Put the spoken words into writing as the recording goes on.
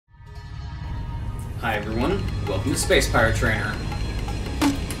Hi everyone, welcome to Space Pirate Trainer.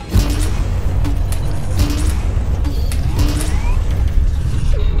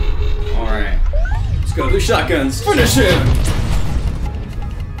 Alright, let's go to the shotguns, finish him!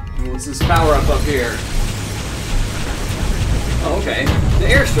 What's this power up here? Oh, okay, the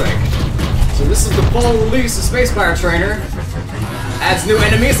airstrike. So this is the full release of Space Pirate Trainer. Adds new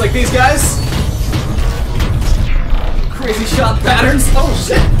enemies like these guys. Crazy shot patterns, oh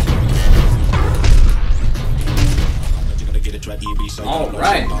shit!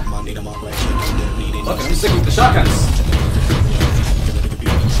 Alright. Look, I'm sticking with the shotguns.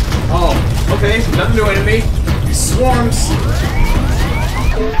 Oh, okay, another new enemy. These swarms.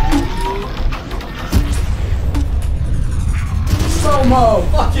 Slow-mo,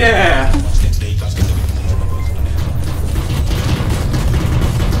 fuck yeah!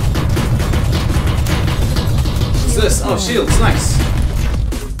 What's this? Oh, shields, nice.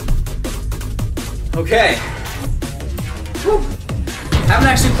 Okay. Whew. Haven't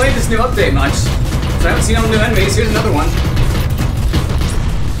actually played this new update much, so I haven't seen all the new enemies. Here's another one.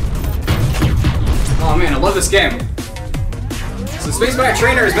 Oh man, I love this game. So Space Pirate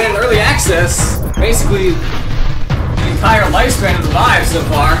Trainer has been in early access, basically the entire lifespan of the Vive so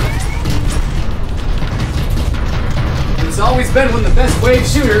far. And it's always been one of the best wave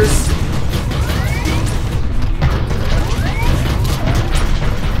shooters.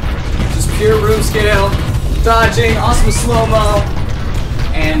 Just pure room scale, dodging, awesome slow-mo,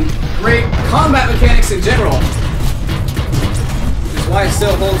 and great combat mechanics in general. Which is why it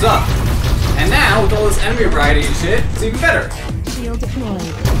still holds up. And now, with all this enemy variety and shit, it's even better. Shield deployed.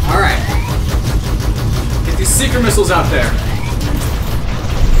 Alright. Get these secret missiles out there.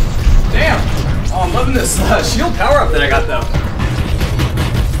 Damn! Oh, I'm loving this shield power-up that I got, though.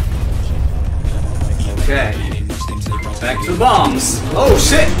 Okay. Back to the bombs. Oh,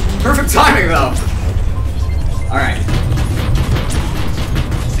 shit! Perfect timing, though. Alright.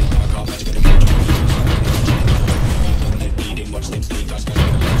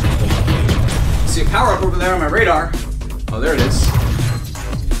 See a power-up over there on my radar. Oh, there it is.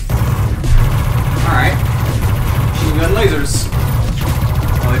 Alright. Machine gun lasers.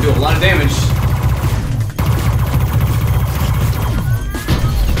 Oh, they do a lot of damage.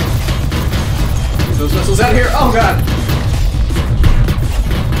 Get those missiles out of here. Oh, God.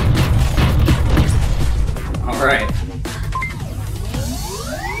 Alright.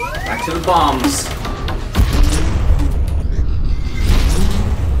 Back to the bombs.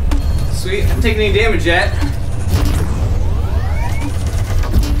 Sweet, I haven't taken any damage yet.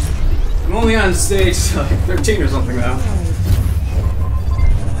 I'm only on stage like 13 or something though.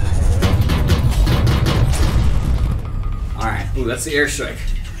 Alright, ooh, that's the airstrike.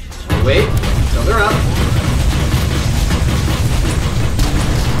 Wait, no, they're up.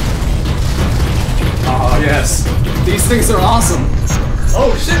 Oh yes, these things are awesome.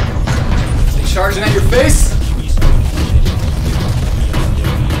 Oh shit! They charging at your face?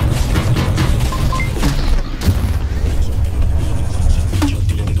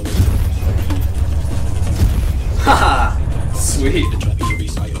 Haha! Sweet.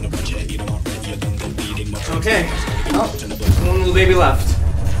 Okay. Oh, one little baby left.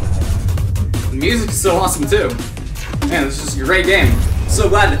 The music is so awesome too. Man, this is just a great game. So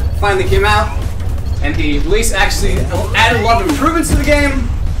glad it finally came out. And the release actually added a lot of improvements to the game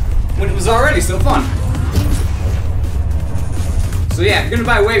when it was already so fun. So yeah, if you're gonna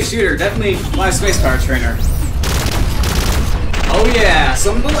buy a wave shooter, definitely buy a Space Pirate Trainer. Oh yeah,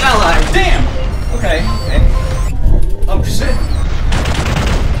 some little ally. Damn! Okay, okay. Oh shit!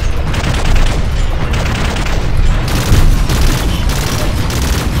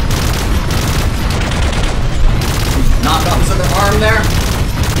 Knock off his other arm there.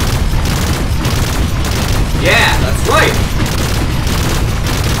 Yeah, that's right!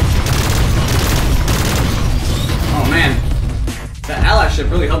 Oh man, that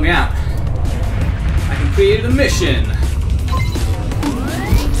allyship really helped me out. I completed a mission.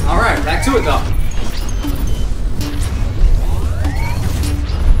 Alright, back to it though.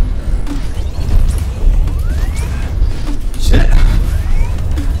 Shit.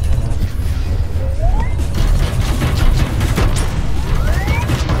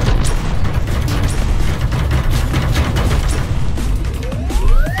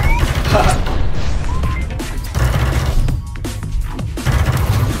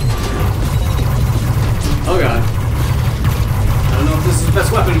 Oh god. I don't know if this is the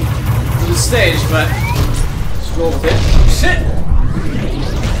best weapon for this stage, but just roll with it. Oh shit!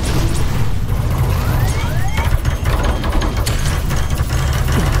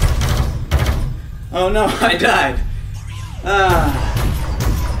 Oh no, I died.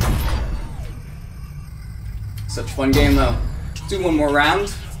 Such a fun game though. Let's do one more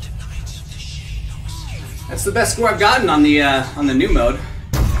round. That's the best score I've gotten on the new mode.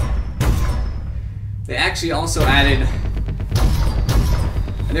 They actually also added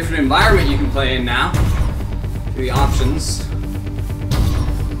a different environment you can play in now. Through the options.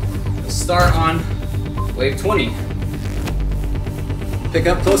 We'll start on wave 20. Pick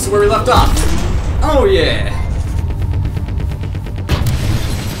up close to where we left off. Oh yeah!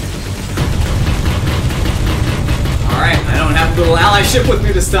 Alright, I don't have a little ally ship with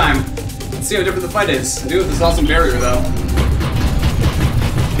me this time. Let's see how different the fight is. I do have this awesome barrier though.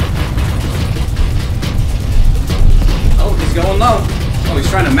 Oh, he's going low. Oh, he's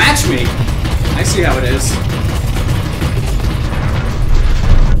trying to match me. I see how it is.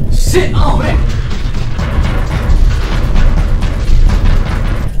 Shit! Oh man!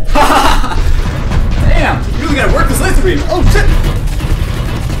 Damn! You really gotta work this laser beam. Oh shit!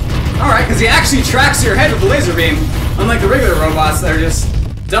 Alright, because he actually tracks your head with the laser beam, unlike the regular robots that are just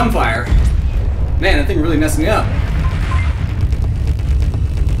dumbfire. Man, that thing really messed me up.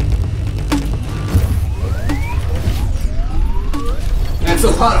 And it's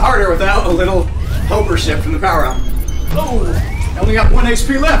a lot harder without a little helper ship from the power-up. Oh! I only got 1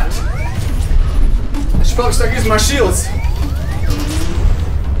 HP left! I should probably start using my shields.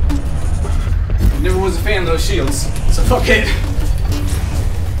 Never was a fan of those shields, so fuck it.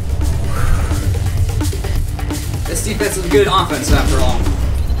 This defense is good offense after all.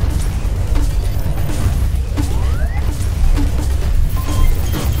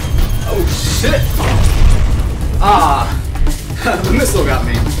 Oh shit! Ah, the missile got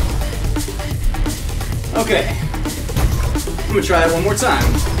me. Okay, I'm gonna try that one more time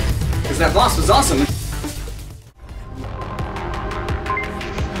because that boss was awesome.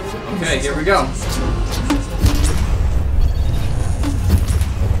 Okay, here we go.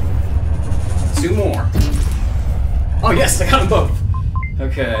 Two more. Oh yes, I got them both.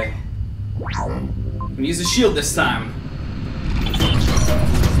 Okay. I'm gonna use the shield this time.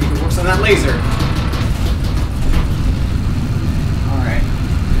 See if it works on that laser. Alright.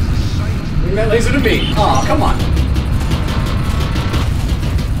 Bring that laser to me. Aw, come on.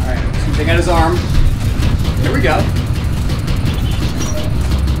 Alright, I'm just gonna take out his arm. There we go.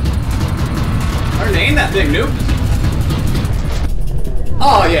 Learn to aim that thing, noob.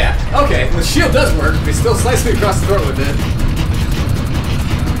 Oh yeah, okay, the shield does work, but he still slices me across the throat with it.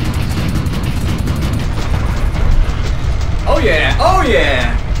 Oh yeah, oh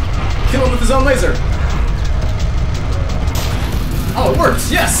yeah! Kill him with his own laser. Oh, it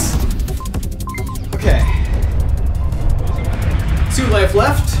works, yes! Okay. 2 life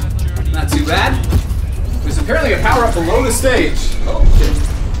left, not too bad. There's apparently a power-up below the stage. Oh shit.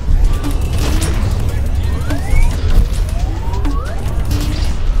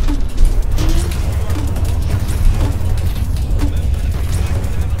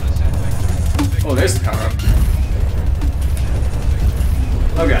 Oh, there's the power-up.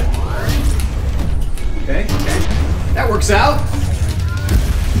 Oh god. Okay, okay. That works out.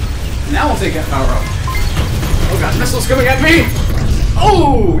 Now we'll take that power-up. Oh god, missiles coming at me!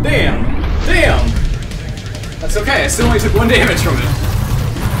 Oh, damn! Damn! That's okay, I still only took 1 damage from it.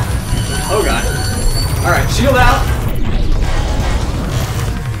 Oh god. Alright, shield out.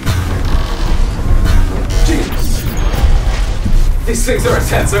 Jeez. These things are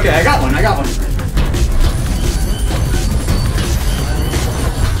intense. Okay, I got one, I got one.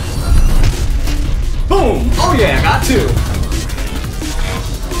 Boom! Oh yeah, I got 2.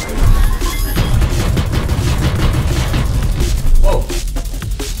 Whoa.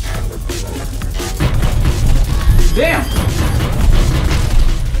 Damn!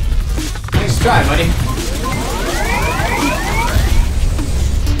 Nice try, buddy.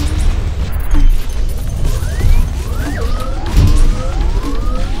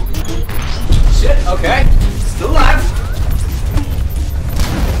 Shit, okay. Still alive.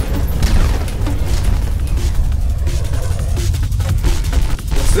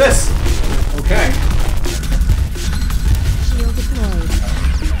 What's this? Okay. Shield deployed.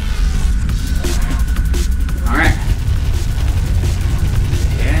 Alright.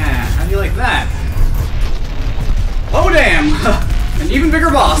 Yeah, how do you like that? Oh damn! An even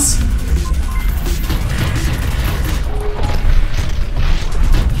bigger boss!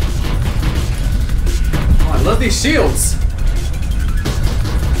 Oh, I love these shields!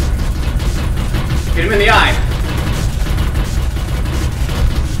 Hit him in the eye!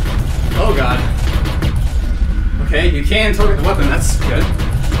 Oh god. Okay, you can target the weapon, that's good.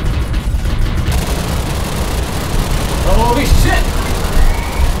 Holy shit!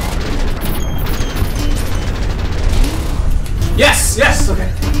 Yes! Yes! Okay.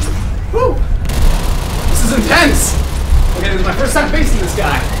 Woo! This is intense! first time facing this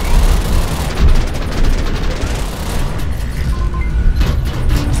guy.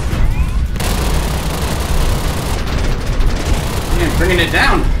 Man, bringing it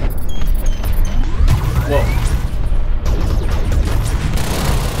down. Whoa.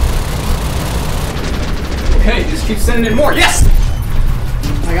 Okay, just keep sending in more. Yes!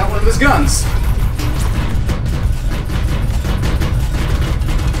 I got one of his guns.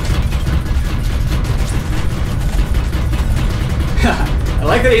 I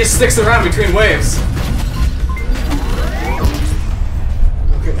like that he just sticks around between waves.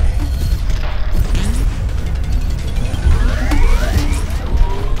 Okay.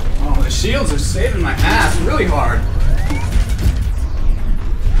 Oh, the shields are saving my ass really hard.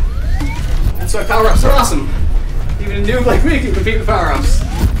 That's why power-ups are awesome. Even a noob like me can compete with power-ups.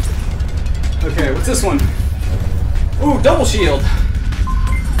 Okay, what's this one? Ooh, double shield.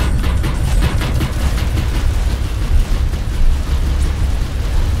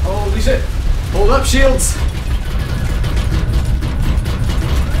 Holy shit. Hold up, shields.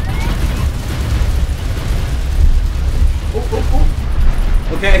 Oh, oh,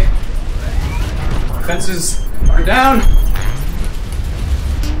 oh. Okay. Fences are down.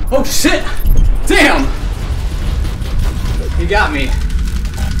 Oh shit! Damn! He got me.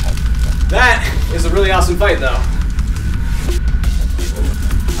 That is a really awesome fight, though.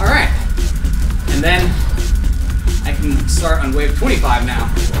 Alright. And then I can start on wave 25 now.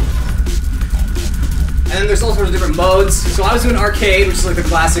 And then there's all sorts of different modes. So I was doing arcade, which is like the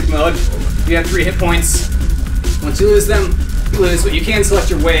classic mode. You have 3 hit points. Once you lose them, you lose, but you can select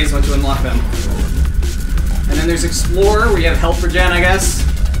your ways once you unlock them. And then there's Explorer, where you have health regen, I guess.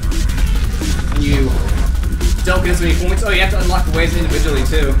 And you don't get as many points. Oh, you have to unlock the ways individually,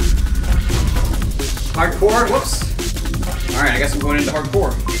 too. Hardcore? Whoops. Alright, I guess I'm going into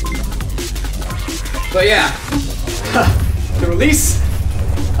hardcore. But yeah. The release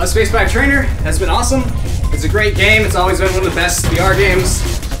of Spaceback Trainer has been awesome. It's a great game. It's always been one of the best VR games.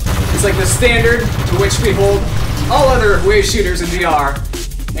 It's like the standard to which we hold all other wave shooters in VR.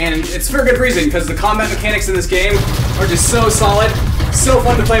 And it's for a good reason, because the combat mechanics in this game are just so solid, so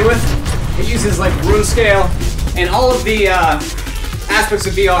fun to play with. It uses like roomscale and all of the aspects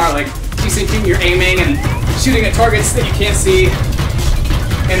of VR, like desyncing your aiming and shooting at targets that you can't see.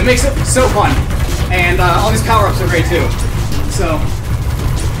 And it makes it so fun. And all these power-ups are great too. So,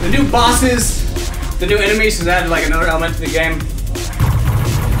 the new bosses, the new enemies has added like another element to the game.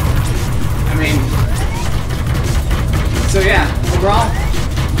 I mean, so yeah, overall,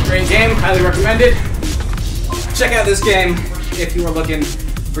 great game, highly recommended. Check out this game if you are looking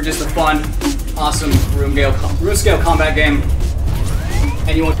for just a fun, awesome room-scale combat game,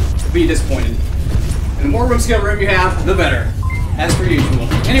 and you won't be disappointed. And the more room-scale room you have, the better, as per usual.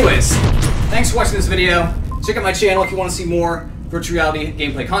 Anyways, thanks for watching this video. Check out my channel if you want to see more virtual reality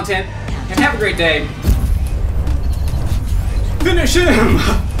gameplay content, and have a great day. Finish him!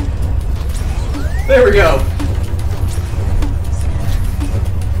 There we go.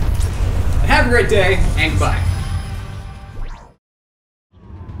 Have a great day, and goodbye.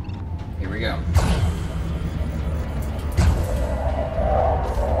 Here we go.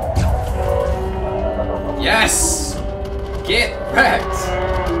 Yes! Get wrecked!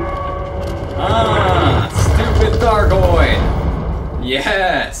 Ah, stupid Dargoid!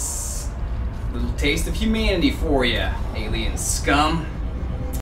 Yes! A little taste of humanity for ya, alien scum.